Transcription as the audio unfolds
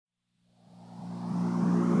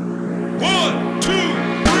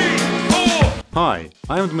Hi,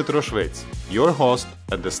 I'm Dmitro Shvets, your host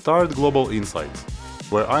at the Start Global Insights,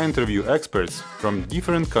 where I interview experts from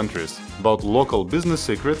different countries about local business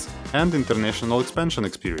secrets and international expansion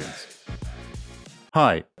experience.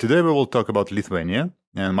 Hi, today we will talk about Lithuania,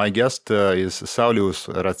 and my guest is Saulius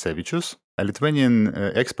Ratsevičius, a Lithuanian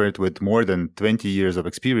expert with more than 20 years of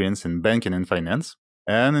experience in banking and finance,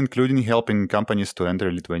 and including helping companies to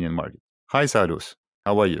enter Lithuanian market. Hi, Saulius.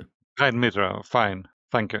 How are you? Hi, Dmitro. Fine.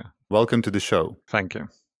 Thank you. Welcome to the show. Thank you.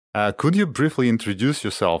 Could you briefly introduce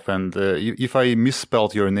yourself? And if I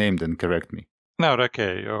misspelled your name, then correct me. No,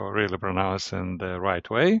 okay, you're really pronouncing the right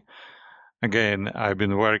way. Again, I've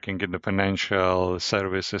been working in the financial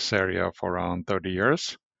services area for around 30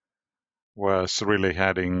 years. Was really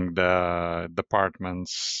heading the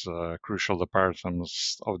departments, crucial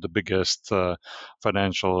departments of the biggest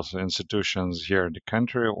financial institutions here in the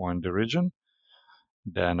country or in the region.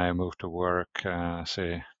 Then I moved to work,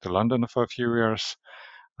 say, to London for a few years.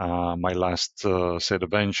 My last, say, the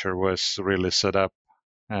venture was really set up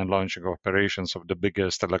and launching operations of the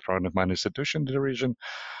biggest electronic money institution in the region.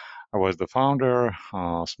 I was the founder,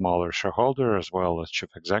 smaller shareholder, as well as chief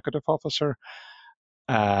executive officer.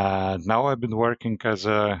 Now I've been working as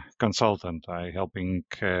a consultant, helping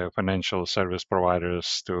financial service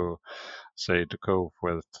providers to say to cope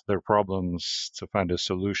with their problems, to find the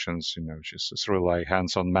solutions. Just really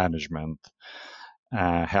hands-on management,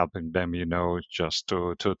 helping them, just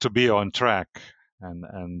to be on track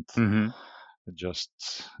and Mm-hmm. just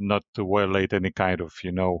not to violate any kind of,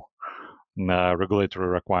 regulatory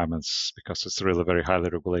requirements because it's really very highly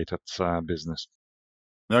regulated business.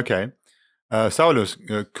 Okay. Saulus,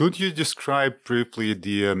 could you describe briefly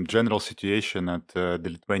the general situation at the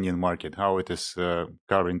Lithuanian market, how it is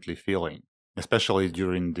currently feeling, especially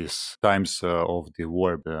during these times of the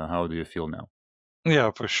war? How do you feel now?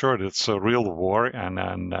 Yeah, for sure, it's a real war, and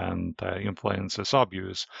influence is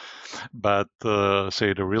obvious. But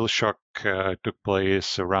say the real shock took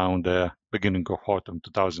place around the beginning of autumn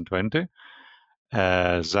 2020,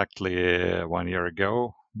 exactly 1 year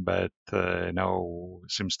ago. But now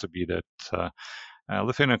it seems to be that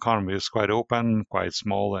Lithuanian economy is quite open, quite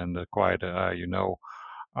small, and quite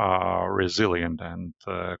resilient and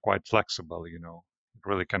quite flexible.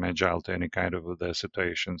 Really can agile to any kind of the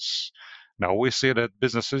situations. Now we see that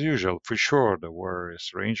business as usual. For sure, the war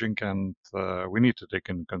is ranging, and we need to take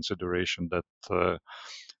in consideration that,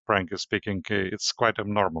 frankly speaking, it's quite a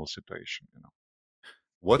normal situation.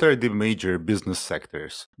 What are the major business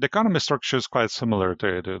sectors? The economy structure is quite similar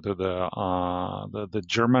to the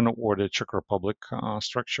German or the Czech Republic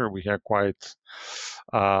structure. We have quite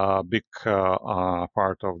a big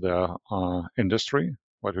part of the industry,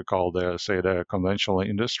 what we call the conventional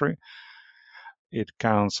industry. It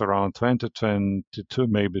counts around 20, 22,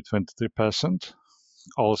 maybe 23%.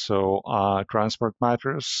 Also, transport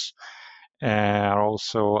matters, and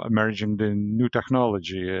also emerging the new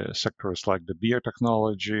technology sectors like the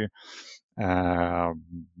biotechnology, uh,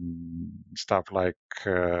 stuff like,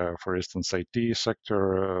 for instance, IT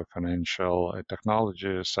sector, financial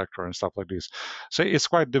technology sector, and stuff like this. So it's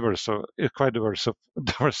quite diverse. So it's quite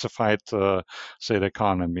diversified, say, the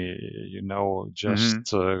economy. Just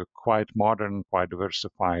Mm-hmm. quite modern, quite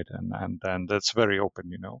diversified, and that's very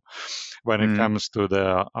open. When it Mm-hmm. comes to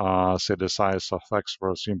the say the size of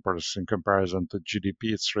exports imports in comparison to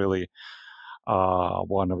GDP, it's really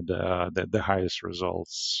one of the highest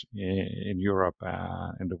results in Europe,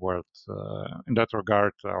 in the world. In that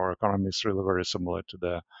regard, our economy is really very similar to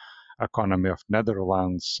the economy of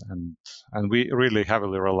Netherlands, and we really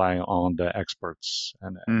heavily rely on the exports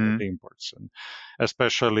and Mm-hmm. the imports, and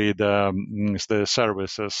especially the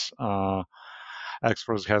services.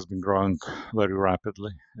 Exports has been growing very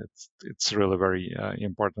rapidly. It's really very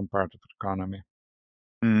important part of the economy.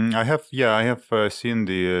 I have seen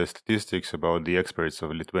the statistics about the experts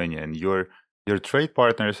of Lithuania, and your trade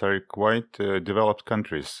partners are quite developed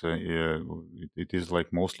countries. It is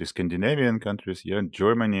like mostly Scandinavian countries, yeah,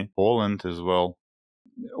 Germany, Poland as well.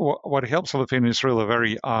 What helps Lithuania is really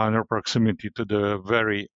very near proximity to the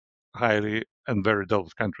very highly and very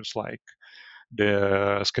developed countries like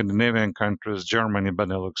the Scandinavian countries, Germany,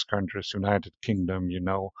 Benelux countries, United Kingdom,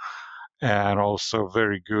 and also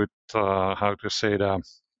very good, how to say that,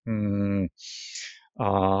 mm,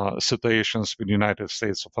 situations with the United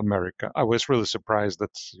States of America. I was really surprised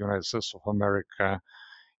that United States of America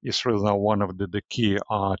is really now one of the key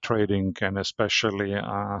trading and especially,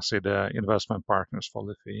 say, the investment partners for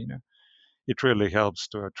Lithuania. it really helps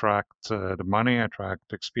to attract the money,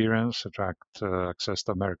 attract experience, attract access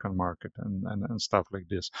to American market and stuff like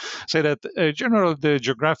this. Say that generally the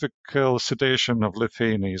geographical situation of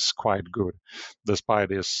Lithuania is quite good, despite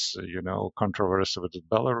this, controversy with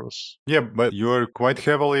Belarus. Yeah, but you're quite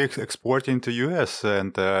heavily exporting to US,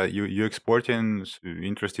 and you exporting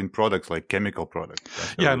interesting products like chemical products. Yeah,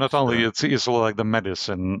 so Yeah, not it's only it's all like the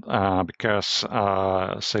medicine, because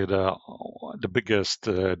say the biggest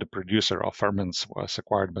the producer of ferments was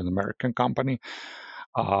acquired by an American company,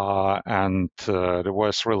 and there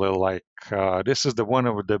was really like this is the one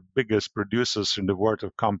of the biggest producers in the world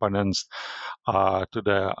of components to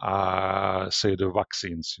the say the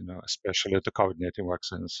vaccines, especially the COVID-19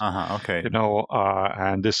 vaccines, okay.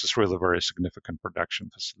 and this is really a very significant production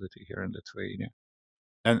facility here in Lithuania.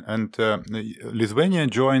 And Lithuania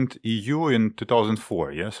joined EU in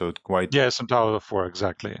 2004. Yeah, so it's quite Yes, in 2004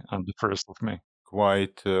 exactly, on the 1st of May.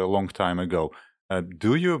 quite a long time ago.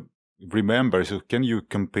 Do you remember? So can you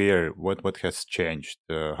compare what has changed?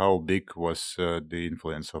 How big was the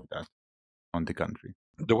influence of that on the country?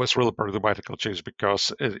 There was really paradigmatic change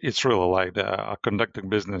because it's really like conducting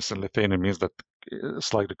business in Lithuania means that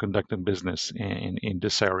it's like the conducting business in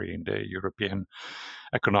this area, in the European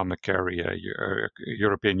economic area,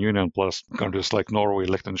 European Union plus countries like Norway,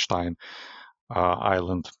 Liechtenstein,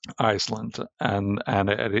 Iceland, and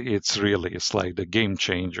it's like the game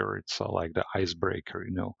changer. It's like the icebreaker.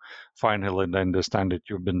 Finally, they understand that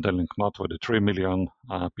you've been dealing not with a 3 million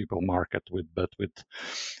people market, but with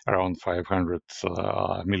around 500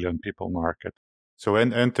 million people market. So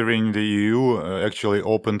entering the EU actually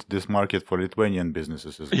opened this market for Lithuanian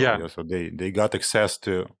businesses as well. Yeah. Yeah, so they got access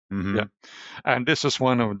to. Yeah, and this is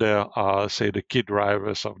one of the say the key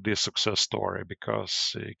drivers of this success story,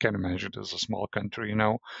 because you can imagine it is a small country.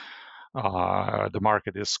 The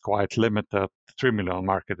market is quite limited. 3 million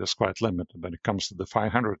market is quite limited when it comes to the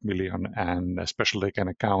 500 million, and especially can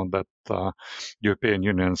account that European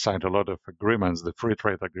Union signed a lot of agreements, the free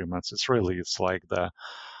trade agreements. It's like the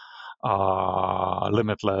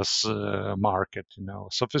limitless market,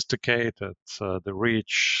 sophisticated, the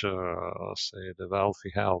rich, say the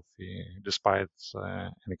wealthy, healthy, despite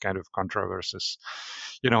any kind of controversies.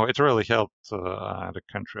 It really helped the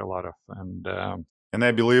country a lot of, and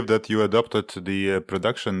I believe that you adopted the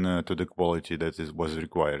production to the quality that was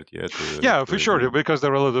required. Yeah, yeah, for sure. Because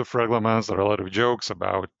there are a lot of regulations, there are a lot of jokes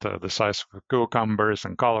about the size of cucumbers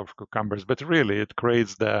and color of cucumbers, but really it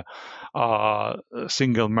creates the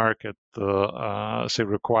single market, say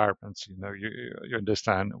requirements. You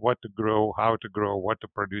understand what to grow, how to grow, what to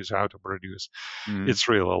produce, how to produce. It's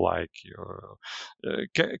really like you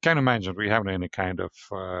can imagine we haven't any kind of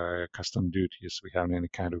custom duties, we haven't any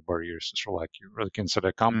kind of barriers. It's like you really can set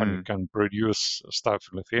a company can produce stuff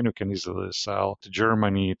in Lithuania, can easily sell to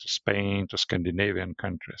Germany, to Spain, to Scandinavian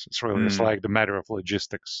countries. It's like the matter of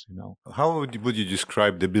logistics. How would you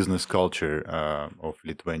describe the business culture of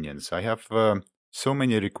Lithuanians? I have so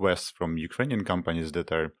many requests from Ukrainian companies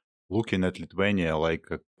that are looking at Lithuania like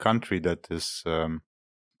a country that is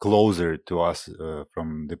closer to us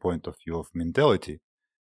from the point of view of mentality.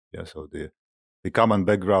 Yeah, so the common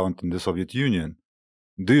background in the Soviet Union.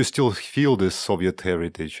 Do you still feel this Soviet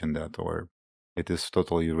heritage in that, or it is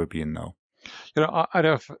totally European now? I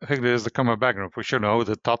don't think there's the common background. We should know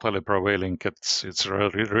that totally prevailing. It's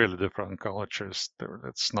really, really different cultures.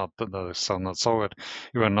 It's not not Soviet,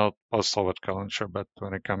 even not post-Soviet culture. But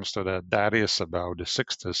when it comes to that is about the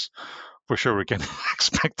 60s. For sure, we can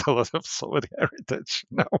expect a lot of Soviet heritage,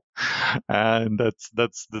 and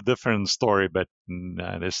that's the different story. But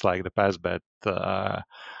it's like the past. But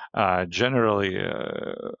generally,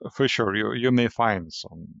 for sure, you may find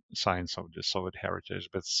some signs of the Soviet heritage,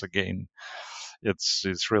 but again,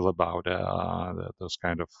 it's really about those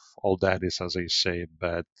kind of old daddies, as I say.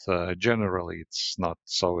 But generally, it's not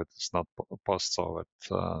Soviet, it's not post-Soviet.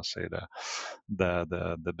 Say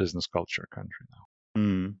the business culture country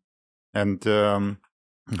now. And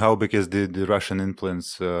how big is the Russian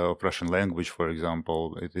influence of Russian language, for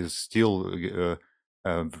example? It is still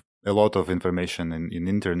a lot of information in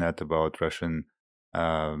internet about Russian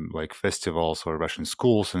like festivals or Russian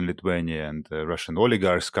schools in Lithuania, and Russian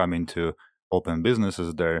oligarchs coming to open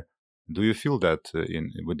businesses there. Do you feel that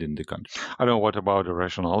within the country? I don't know what about the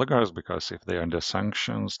Russian oligarchs, because if they're under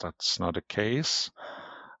sanctions, that's not the case.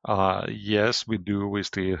 Yes, we do. We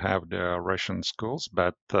still have the Russian schools,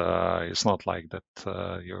 but it's not like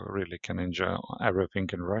that you really can enjoy everything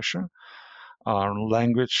in Russia.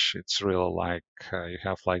 Language, it's really like you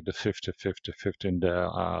have like the 50-50-50 in the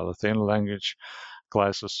Lithuanian language.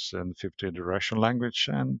 classes in 50 the Russian language,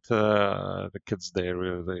 and the kids they're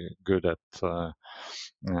really good at uh,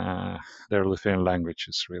 their Lithuanian language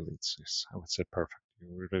is really it's I would say perfect.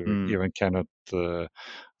 You really Mm. even cannot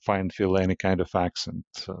feel any kind of accent.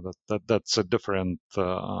 That's a different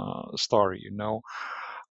story, you know.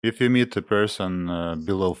 If you meet a person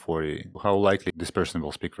below 40, how likely this person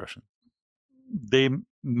will speak Russian? They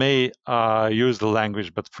may use the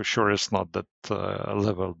language, but for sure it's not that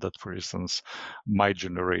level that, for instance, my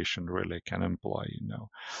generation really can employ. You know,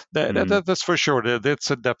 Mm. that's for sure. That's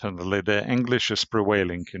definitely the English is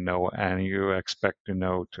prevailing. You know, and you expect to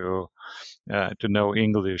know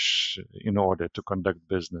English in order to conduct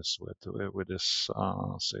business with this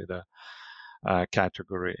say the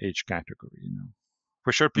category age category. You know.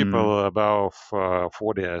 For sure, Mm. people above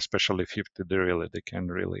 40, especially 50, they can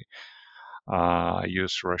really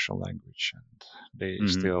use Russian language, and they Mm.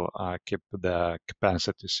 still keep the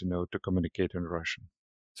capacities, to communicate in Russian.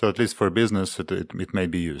 So at least for business, it may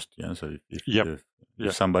be used. Yeah. So Yep. if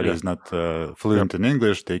Yeah. somebody Yeah. is not Yep. fluent in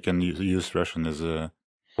English, they can use Russian as a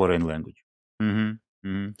foreign language. Hmm.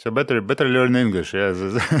 Hmm. So better learn English. Yeah,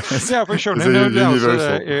 Yeah, for sure. as No, a no doubt.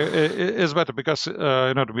 universal. It's better because,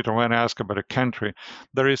 Dmitry, when I ask about a country,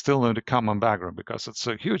 there is still no common background because it's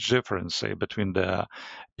a huge difference, say, between the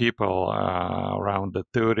people around the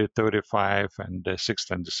 30, 35 and the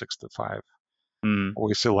 60 and the 65. Mm.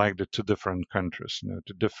 We selected two different countries,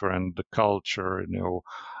 to different the culture,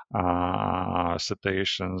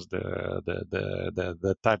 citations,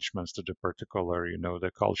 the attachments to the particular,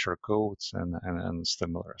 the culture codes and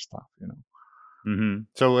similar stuff, Hmm.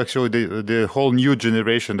 So actually, the whole new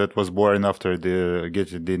generation that was born after the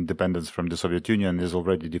getting the independence from the Soviet Union is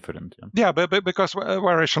already different. Yeah. Yeah, but because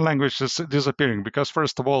Russian language is disappearing, because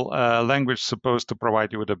first of all, language is supposed to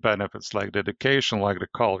provide you with the benefits like the education, like the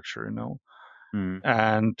culture, Mm.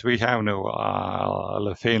 and we have no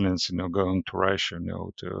Lithuanians, going to Russia,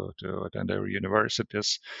 to attend their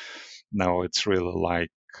universities. Now it's really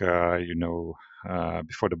like,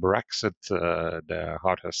 before the Brexit, the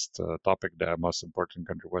hottest topic, the most important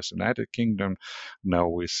country was United Kingdom. Now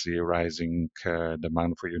we see rising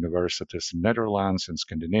demand for universities in Netherlands, in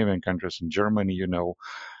Scandinavian countries, in Germany,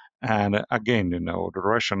 and again, the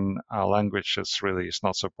Russian language is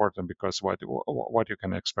not so important because what you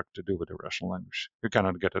can expect to do with the Russian language? You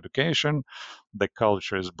cannot get education. The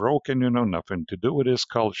culture is broken. Nothing to do with this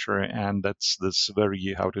culture, and that's this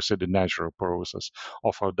very, how to say, the natural process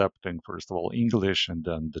of adapting first of all English and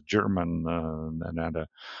then the German and other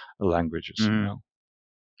languages. Hmm.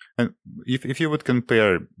 And if you would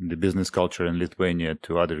compare the business culture in Lithuania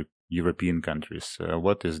to other European countries,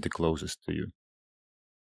 what is the closest to you?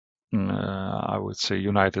 I would say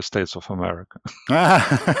United States of America.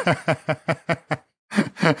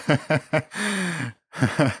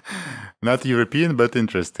 Not European, but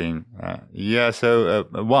interesting. Yeah. So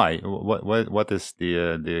why? What is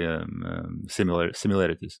the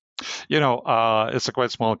similarities? It's a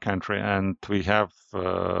quite small country, and we have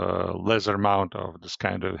lesser amount of this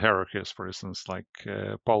kind of hierarchies, for instance, like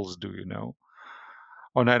Poles do.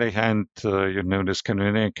 On the other hand, the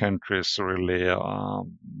Scandinavian countries really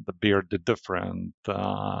bear the different,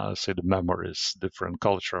 say, the memories, different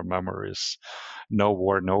cultural memories. No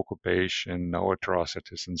war, no occupation, no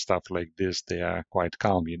atrocities and stuff like this. They are quite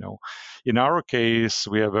calm. In our case,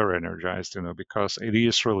 we are very energized, because it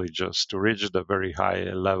is really just to reach the very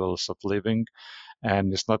high levels of living.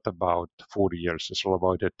 And it's not about 40 years; it's all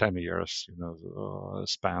about a 10 years,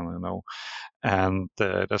 span. And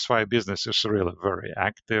that's why business is really very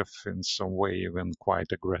active, in some way even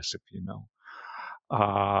quite aggressive.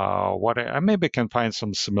 What I maybe can find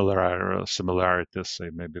some similarities,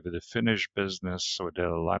 say maybe with the Finnish business or the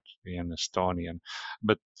Latvian, Estonian,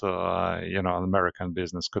 but an American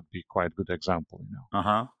business could be quite good example. Uh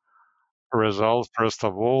huh. Result, first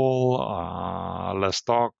of all, less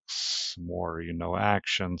talks, more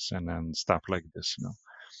actions, and then stuff like this.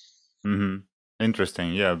 Hmm.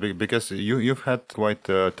 Interesting. Yeah, because you've had quite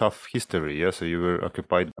a tough history. Yeah, so you were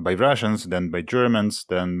occupied by Russians, then by Germans,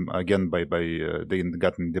 then again by they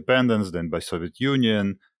got independence, then by Soviet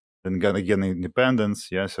Union, then got again independence.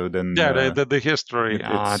 Yeah, so then Yeah, the history,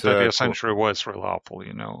 it's 20th century was really awful.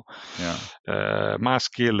 yeah. Mass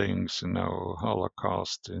killings,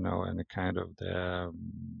 Holocaust, any kind of the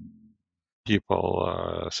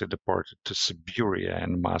people say deported to Siberia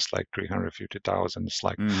in mass, like 350,000. It's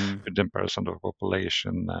like Hmm. 15% of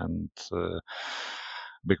population, and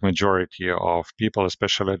big majority of people,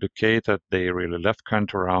 especially educated, they really left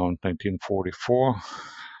country around 1944.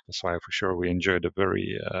 That's why for sure we enjoyed a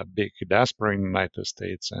very big diaspora in the United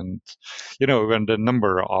States, and when the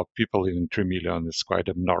number of people in 3 million is quite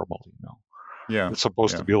abnormal. Yeah. It's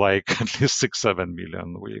supposed to Yeah. be like at least 6-7 million.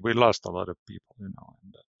 We lost a lot of people, and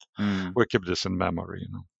Mm. we keep this in memory,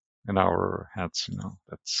 in our heads.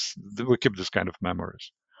 That's we keep this kind of memories.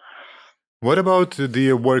 What about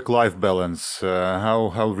the work-life balance?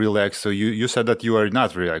 How relaxed? So you said that you are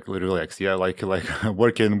not relaxed, yeah, like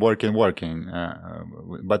working, working, working.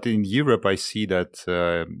 But in Europe, I see that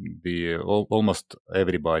the almost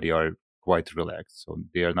everybody are quite relaxed, so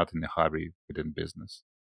they are not in a hurry within business.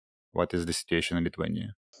 What is the situation in Lithuania?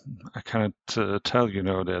 I cannot tell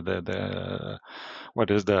the what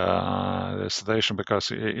is the situation, because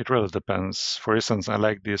it really depends. For instance, I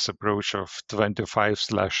like this approach of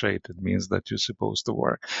 25/8. It means that you're supposed to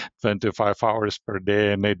work 25 hours per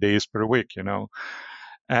day and 8 days per week.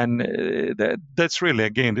 And that's really,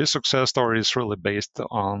 again, this success story is really based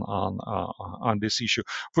on this issue.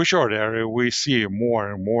 For sure, there we see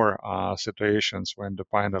more and more situations when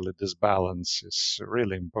finally this balance is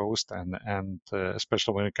really imposed, and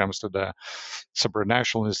especially when it comes to the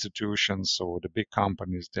supranational institutions or the big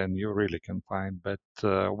companies, then you really can find. But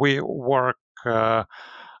we work.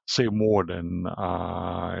 Say more than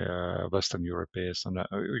Western Europeans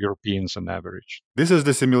on average. This is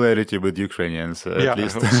the similarity with Ukrainians, Yeah, at I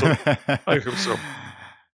least. hope so. I hope so.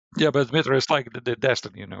 Yeah, but Dmitry, it's like the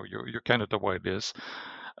destiny. You cannot avoid this.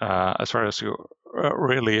 As far as you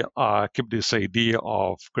really keep this idea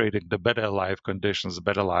of creating the better life conditions,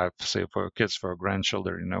 better life, say for your kids, for your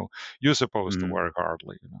grandchildren, you're supposed to Mm, work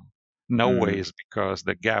hardly. No mm, ways, because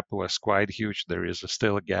the gap was quite huge. There is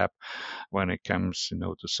still a gap when it comes,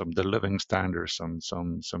 to some the living standards,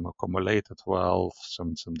 some accumulated wealth,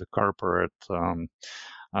 some the corporate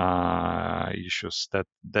issues.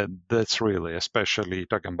 That's really, especially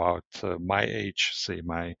talking about my age, say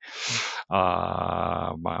my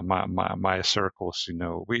circles.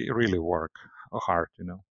 We really work hard.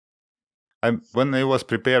 when I was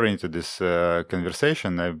preparing to this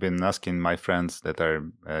conversation, I've been asking my friends that are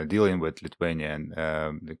dealing with Lithuania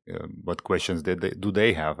and what questions do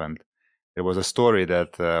they have. And there was a story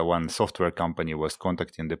that one software company was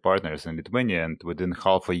contacting the partners in Lithuania, and within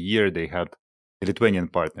half a year, the Lithuanian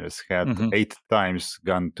partners had Hmm. 8 times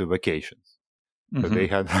gone to vacations. So Hmm. they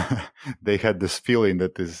had they had this feeling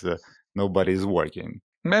that is nobody is working.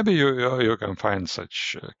 Maybe you can find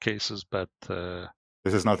such cases, but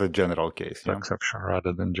This is not a general case, yeah. exception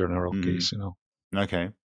rather than general Mm. case. Okay,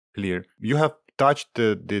 clear. You have touched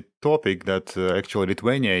the topic that actually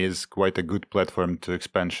Lithuania is quite a good platform to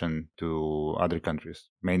expansion to other countries,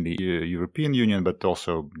 mainly European Union, but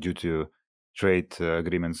also due to trade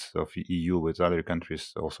agreements of EU with other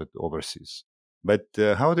countries, also overseas. But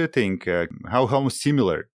how do you think how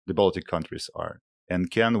similar the Baltic countries are, and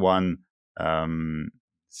can one um,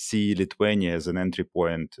 see Lithuania as an entry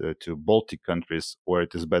point to Baltic countries, or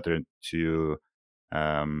it is better to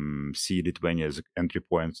see Lithuania as entry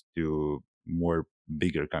points to more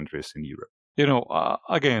bigger countries in Europe?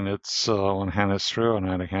 Again, it's on hand it's true, on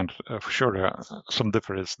the other hand, for sure there are some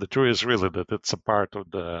difference. The truth is really that it's a part of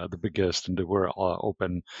the biggest in the world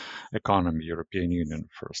open economy, European Union,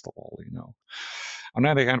 first of all. On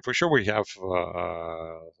the other hand, for sure we have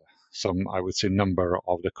some, I would say, number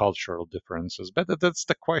of the cultural differences, but that's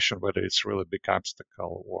the question whether it's really a big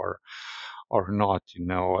obstacle or not.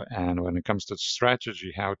 And when it comes to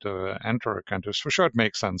strategy, how to enter a country, for sure it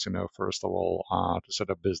makes sense. First of all, to set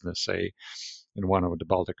up business, say, in one of the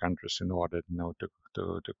Baltic countries, in order,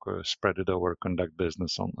 to spread it over, conduct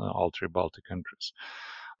business on all three Baltic countries.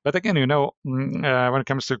 But again, when it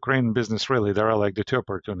comes to Ukraine business, really, there are like the two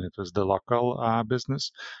opportunities: the local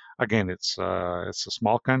business. Again, it's a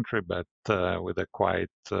small country, but with a quite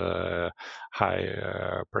high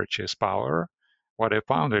purchase power. What I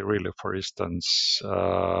found, really, for instance,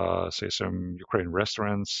 say some Ukraine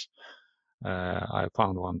restaurants. I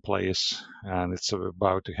found one place, and it's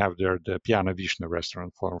about to have the Piana Vishna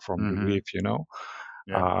restaurant from Mm-hmm. Lviv.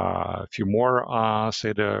 Yeah. A few more,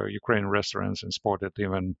 say, the Ukraine restaurants, and spotted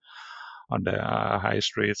even on the high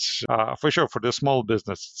streets. For sure, for the small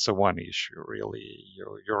business, it's a one issue. Really,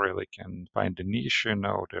 you really can find a niche.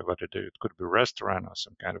 Whether it could be restaurant or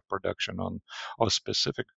some kind of production on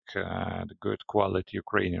specific good quality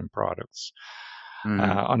Ukrainian products.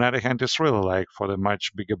 Mm-hmm. On the other hand, it's really like for the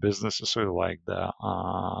much bigger businesses, really like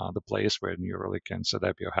the place where you really can set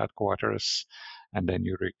up your headquarters, and then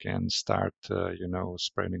you really can start,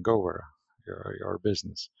 spreading over your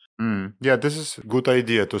business. Yeah, this is a good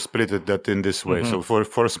idea to split it that in this way. Hmm. So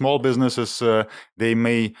for small businesses, they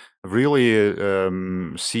may really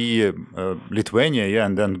see Lithuania, yeah,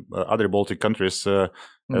 and then other Baltic countries Hmm.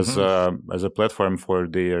 as a platform for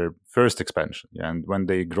their first expansion. Yeah, and when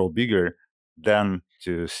they grow bigger, then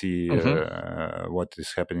to see Hmm. what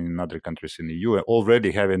is happening in other countries in the EU,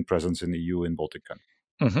 already having presence in the EU in Baltic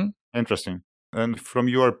countries. Hmm. Interesting. And from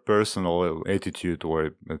your personal attitude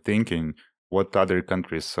or thinking, what other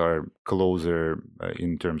countries are closer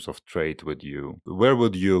in terms of trade with you? Where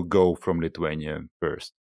would you go from Lithuania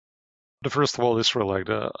first? The first of all is really like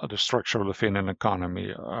the structure of the Finnish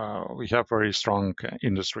economy. We have very strong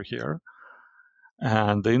industry here,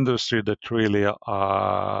 and the industry that really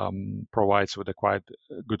provides with a quite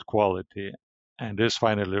good quality. And there's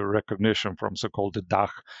finally recognition from so-called the DACH,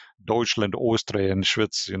 Deutschland, Austria, and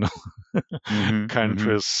Schweiz, Mm-hmm, mm-hmm.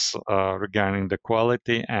 countries regarding the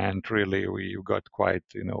quality. And really, we got quite,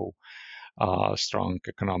 strong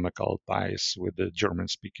economical ties with the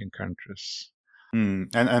German-speaking countries.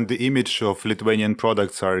 And the image of Lithuanian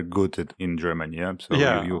products are good in Germany. Yeah, so you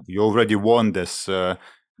Yeah, you, you already won this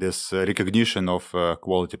recognition of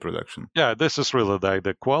quality production. yeah, this is really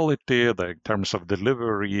the quality, the terms of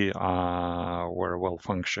delivery, were well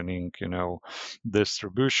functioning,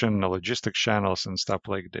 distribution, logistic channels, and stuff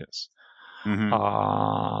like this. Mm-hmm.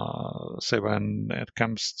 Say when it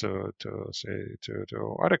comes to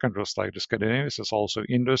other countries like the Scandinavians, it's also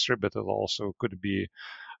industry, but it also could be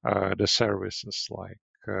the services like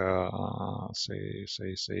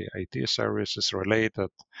say IT services related.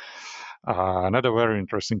 Another very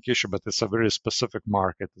interesting issue, but it's a very specific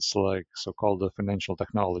market. It's like so-called the financial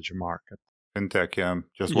technology market. Fintech, yeah.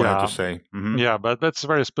 Just wanted to Yeah, say. Mm-hmm. yeah, but that's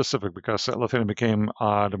very specific because Lithuania became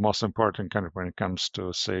the most important country when it comes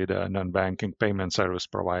to, say, the non-banking payment service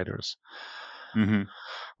providers. Mm-hmm.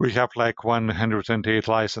 We have like 128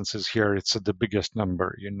 licenses here. It's the biggest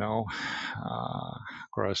number,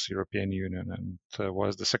 across European Union, and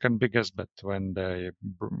was the second biggest. But when the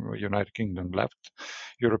United Kingdom left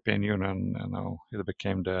European Union, it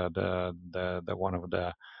became the one of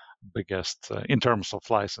the biggest in terms of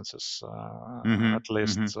licenses, Mm-hmm. at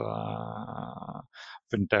least Mm-hmm.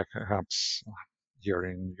 fintech hubs here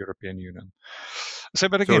in European Union. So,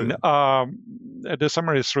 but again, So the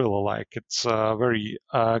summary is really like it's a very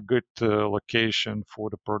good location for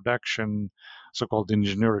the production, so-called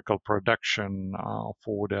engineering production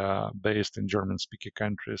for the based in German-speaking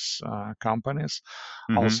countries companies.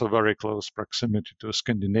 mm-hmm. Also, very close proximity to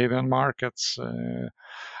Scandinavian markets.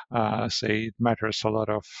 Say it matters a lot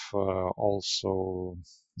of also.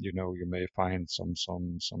 You may find some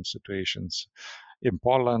situations in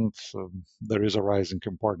Poland. There is a rising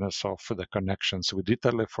importance of the connections with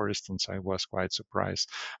Italy, for instance. I was quite surprised,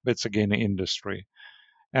 but it's again industry.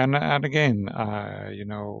 And again,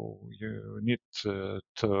 you need to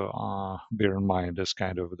bear in mind this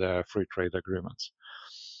kind of the free trade agreements.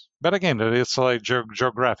 But again, it's like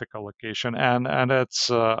geographical location, and it's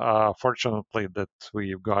fortunately that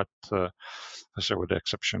we've got, so with the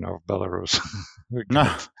exception of Belarus, we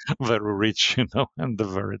got very rich, and the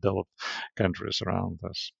very developed countries around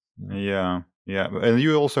us. Yeah, yeah, and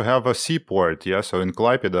you also have a seaport, yeah. So in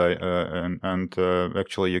Klaipėda, and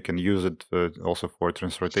actually you can use it also for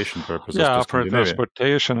transportation purposes to Yeah, for Scandinavia.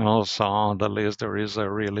 transportation, and also on the list there is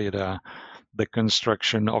really the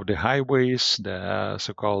construction of the highways, the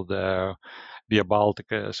so-called Via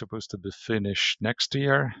Baltica is supposed to be finished next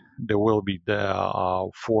year. There will be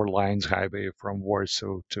the four lines highway from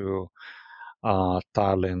Warsaw to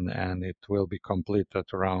Tallinn, and it will be completed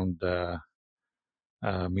around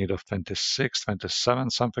mid of 26, 27,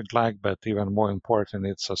 something like. But even more important,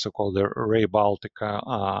 it's a so-called the Rail Baltica,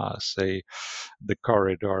 say the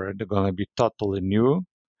corridor. They're going to be totally new.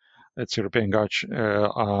 It's European gauge,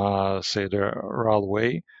 say the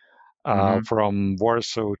railway Mm-hmm. from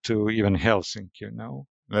Warsaw to even Helsinki.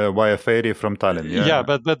 Via ferry from Tallinn, Yeah, yeah.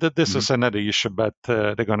 but this Mm-hmm. is another issue. But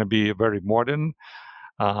they're going to be very modern,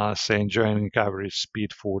 say enjoying average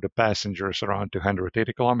speed for the passengers around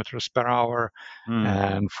 280 kilometers per hour, Mm.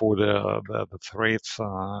 and for the freight,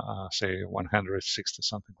 say 160,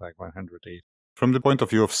 something like 180. From the point of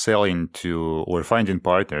view of selling to or finding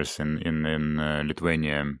partners in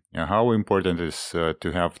Lithuania, how important is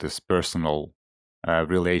to have this personal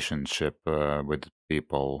relationship with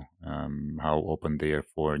people? How open they are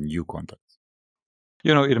for new contacts?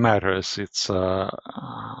 It matters. It's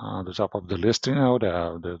on the top of the list.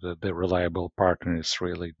 The reliable partner is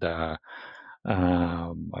really I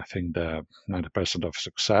think the 90% of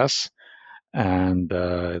success. And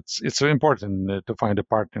it's so important to find a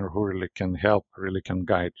partner who really can help, really can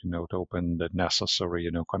guide, to open the necessary,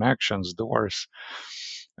 connections, doors,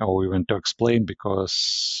 or even to explain,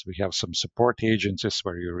 because we have some support agencies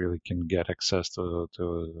where you really can get access to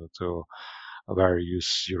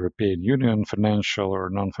various European Union financial or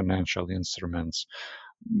non-financial instruments.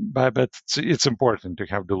 But it's important to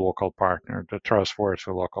have the local partner, the trustworthy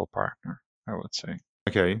local partner, I would say.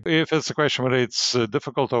 Okay. If it's a question whether it's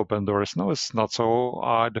difficult to open doors, no, it's not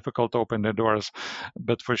so difficult to open the doors.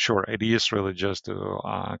 But for sure, it is really just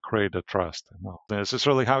to create a trust. This is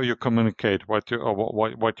really how you communicate what you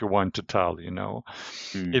want to tell. Mm.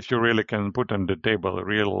 If you really can put on the table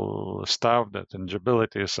real stuff, that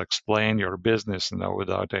tangibilities, explain your business,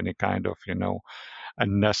 without any kind of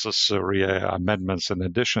unnecessary amendments and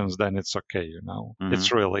additions, then it's okay. Mm-hmm.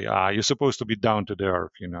 It's really you're supposed to be down to the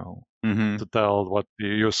earth. Mm-hmm. To tell what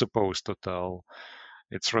you're supposed to tell.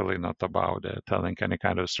 It's really not about telling any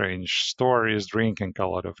kind of strange stories, drinking a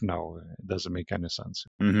lot of. No, it doesn't make any sense.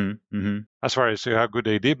 Mm-hmm. Mm-hmm. As far as you have good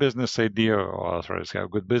idea, business idea, or as far as you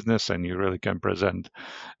have good business and you really can present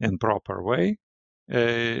in proper way,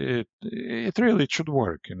 it really should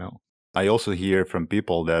work. I also hear from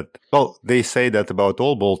people that, well, they say that about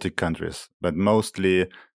all Baltic countries, but mostly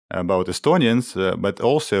about Estonians, but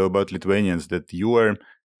also about Lithuanians, that you are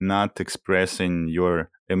not expressing your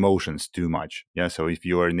emotions too much. Yeah. So if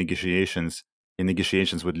you are in negotiations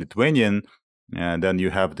with Lithuanian, then you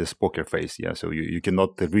have this poker face. Yeah. So you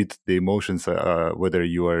cannot read the emotions, whether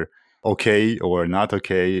you are okay or not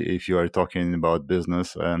okay if you are talking about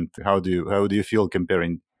business. And how do you feel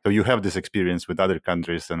comparing? So you have this experience with other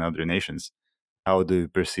countries and other nations. How do you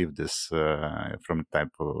perceive this from type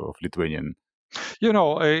of Lithuanian?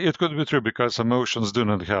 It could be true because emotions do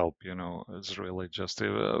not help. It's really just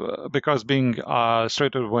because being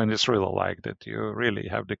straight away when it's really like that, you really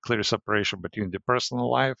have the clear separation between the personal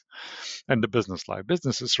life and the business life.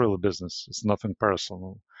 Business is really business, it's nothing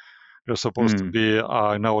personal. You're supposed to Mm, be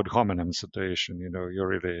no ad hominem situation. You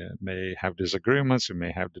really may have disagreements, you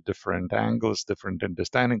may have the different angles, different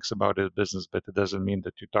understandings about the business, but it doesn't mean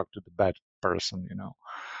that you talk to the bad person.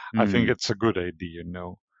 I think mm, it's a good idea.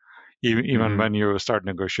 Even mm-hmm, when you start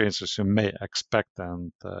negotiations, you may expect,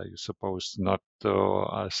 and you're supposed not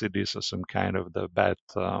to see this as some kind of the bad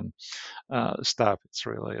stuff. It's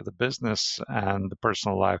really the business and the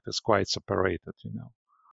personal life is quite separated.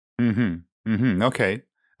 mm-hmm, mm-hmm. Okay.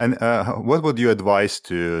 And what would you advise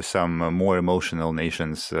to some more emotional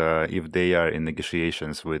nations if they are in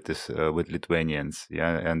negotiations with with Lithuanians?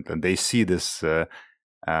 Yeah, and they see this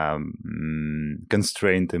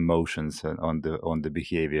constrained emotions on the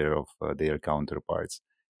behavior of their counterparts.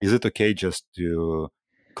 Is it okay just to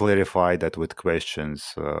clarify that with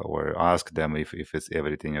questions or ask them if it's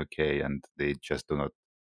everything okay and they just do not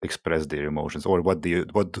express their emotions, or what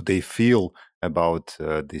do they feel about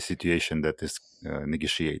the situation that is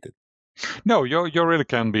negotiated? No, you really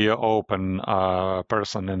can be an open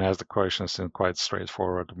person and ask the questions in quite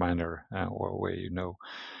straightforward manner or way.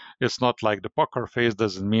 It's not like the poker face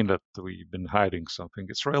doesn't mean that we've been hiding something.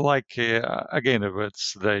 It's really like again, if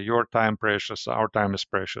it's your time precious, our time is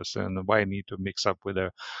precious, and why need to mix up with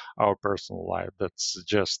our personal life? That's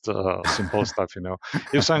just simple stuff.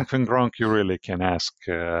 If something wrong, you really can ask.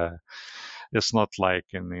 It's not like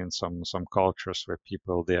in some cultures where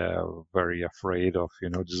people they are very afraid of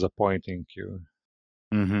disappointing you.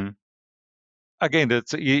 Mm-hmm. Again,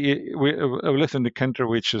 we live in the country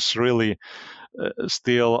which is really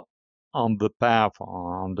still on the path,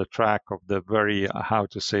 on the track of the very, how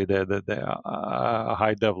to say, the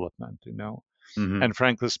high development. Mm-hmm. And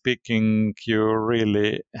frankly speaking, you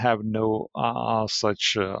really have no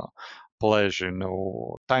such pleasure.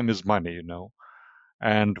 Time is money.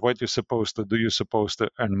 And what you're supposed to do, you're supposed to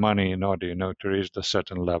earn money in order, to reach the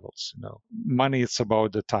certain levels. Money, it's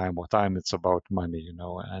about the time, or time, it's about money.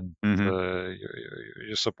 And Mm-hmm.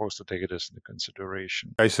 you're supposed to take it as into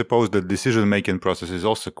consideration. I suppose the decision making process is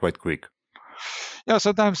also quite quick. Yeah,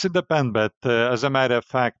 sometimes it depends, but as a matter of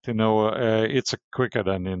fact, it's quicker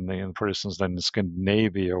than for instance, than in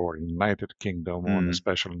Scandinavia or United Kingdom, or Mm.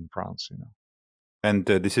 especially in France. And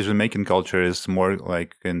the decision-making culture is more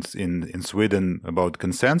like in Sweden about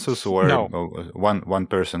consensus, or No, one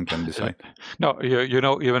person can uh, decide. no,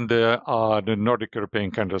 even the Nordic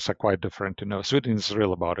European countries are quite different. Sweden is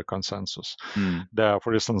real about a consensus. Mm,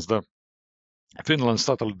 For instance, the Finland's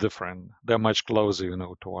totally different. They're much closer,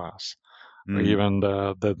 to us. mm, Even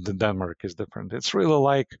the Denmark is different. It's really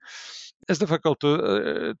like it's difficult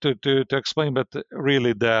to explain, but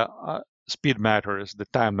really the speed matters, the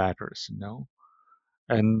time matters.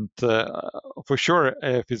 And for sure,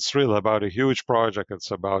 if it's really about a huge project,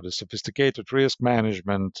 it's about a sophisticated risk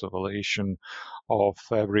management, evaluation of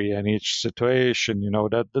every and each situation.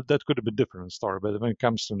 That could be a different story. But when it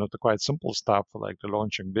comes to not the quite simple stuff like the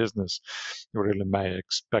launching business, you really may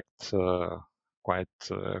expect quite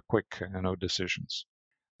quick, decisions.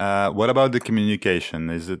 what about the communication?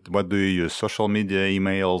 What do you use? Social media,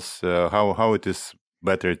 emails? How it is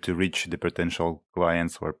better to reach the potential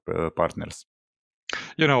clients or partners?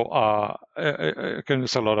 You can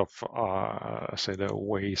use a lot of, say, the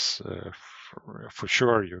ways. For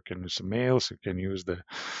sure, you can use emails. You can use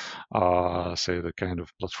say, the kind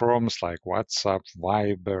of platforms like WhatsApp,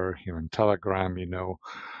 Viber, even Telegram.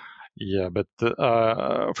 Yeah, but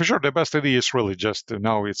for sure, the best idea is really just to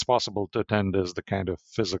know it's possible to attend as the kind of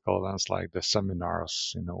physical events like the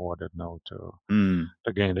seminars, or that Mm.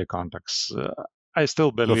 to gain the contacts. I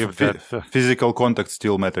still So believe that. physical contact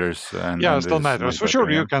still matters Yeah, it and still is matters. much For better. sure,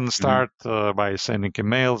 Yeah. you can Hmm. start by sending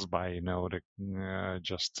emails, by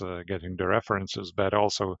just getting the references, but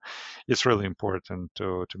also it's really important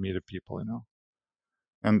to meet the people.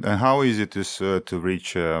 And how easy it is to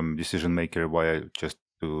reach decision maker via just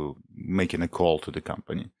to making a call to the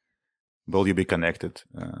company? Will you be connected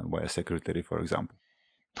via secretary, for example?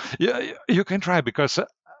 Yeah, you can try because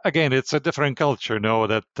again, it's a different culture.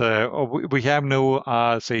 That we have no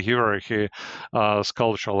say hierarchy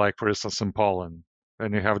culture, like for instance in Poland.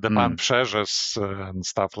 When you have the pan Mm. przerzes and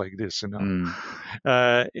stuff like this. Mm.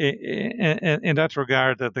 In that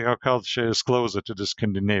regard, that our culture is closer to the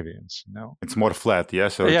Scandinavians. It's more flat, yeah.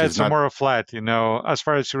 So it Yeah, is it's a not. more flat. As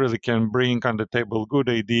far as you really can bring on the table good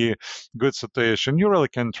idea, good situation, you really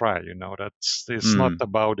can try. That's it's not Mm.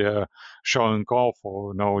 about showing off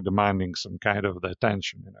or demanding some kind of the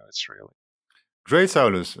attention. It's really. Great,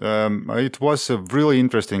 Saulus. It was a really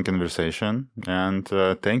interesting conversation, and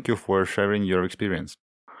thank you for sharing your experience.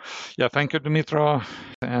 Yeah, thank you, Dmitro,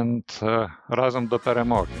 and razem do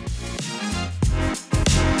перемоги.